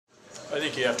I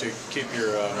think you have to keep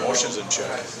your emotions in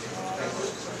check.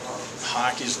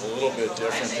 Hockey's a little bit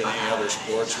different than any other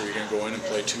sports where you're going to go in and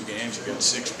play 2 games. You've got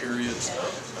 6 periods.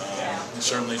 You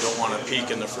certainly don't want to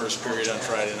peak in the first period on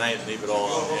Friday night and leave it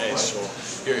all on the ice. So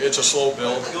it's a slow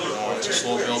build. It's a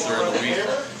slow build during the week.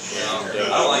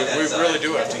 And we really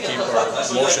do have to keep our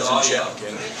emotions in check.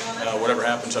 And whatever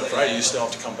happens on Friday, you still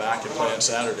have to come back and play on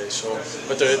Saturday. So,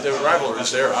 but the rivalry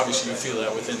is there. Obviously, you feel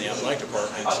that within the athletic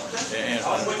department and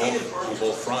on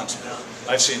both fronts.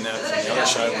 I've seen that from the other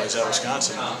side when I was at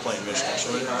Wisconsin playing Michigan.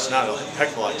 So it's not a heck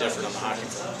of a lot different on the hockey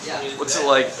front. What's it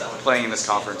like playing in this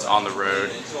conference on the road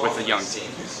with a young team?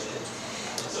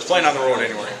 It's playing on the road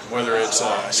anyway, whether it's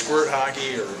squirt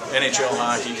hockey or NHL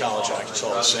hockey, college hockey, it's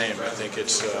all the same. I think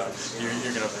it's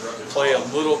you're going to play a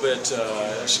little bit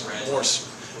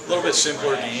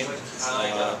simpler game.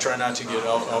 Try not to get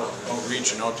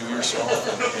outreach and outdo yourself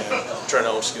and try to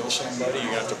outskill somebody.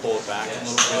 You're going to have to pull it back a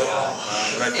little bit.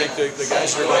 But I think the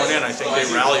guys that are going in, I think they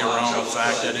rally around the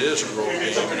fact that it is a road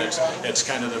game, and it's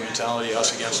kind of the mentality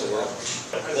us against the world.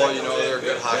 Well, you know, they're a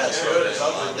good hockey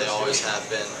team. They always have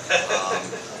been.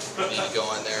 We need to go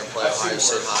in there and play Ohio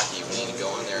State hockey. We need to go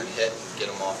in there and hit,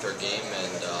 get them off their game,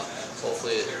 and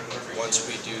hopefully once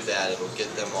we do that, it'll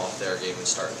get them off their game and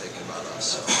start thinking about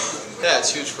us. So, yeah,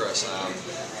 it's huge for us. I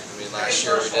mean, last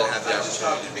year we didn't have the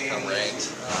opportunity to become ranked,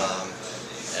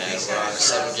 and we're on a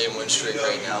 7-game win streak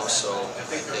right now, so I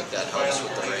think that helps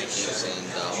with the rankings, and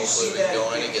hopefully we can go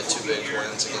in and get 2 big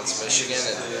wins against Michigan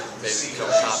and maybe become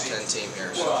a top 10 team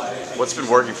here. So. What's been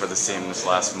working for this team this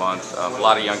last month? A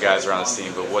lot of young guys are on this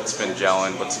team, but what's been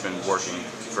gelling, what's been working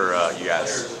for you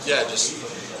guys? Yeah, just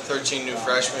 13 new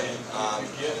freshmen,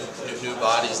 new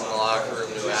bodies in the locker room,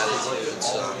 new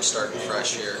attitudes, starting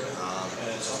fresh here.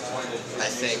 I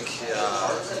think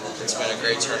it's been a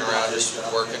great turnaround, just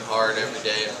working hard every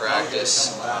day in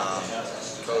practice.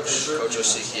 Coach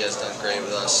Osiecki has done great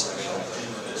with us. I mean,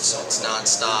 it's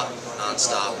non-stop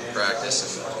in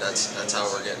practice, and that's how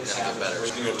we're going to get better.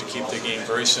 We have to keep the game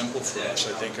very simple for us.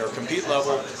 I think our compete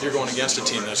level, you're going against a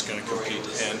team that's going to compete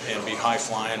and be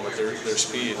high-flying with their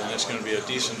speed, and it's going to be a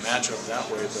decent matchup that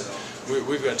way. But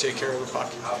we've got to take care of the puck,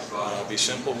 be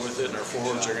simple with it, and our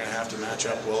forwards are going to have to match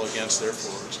up well against their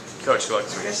forwards. Coach, good luck.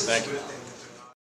 Thank you.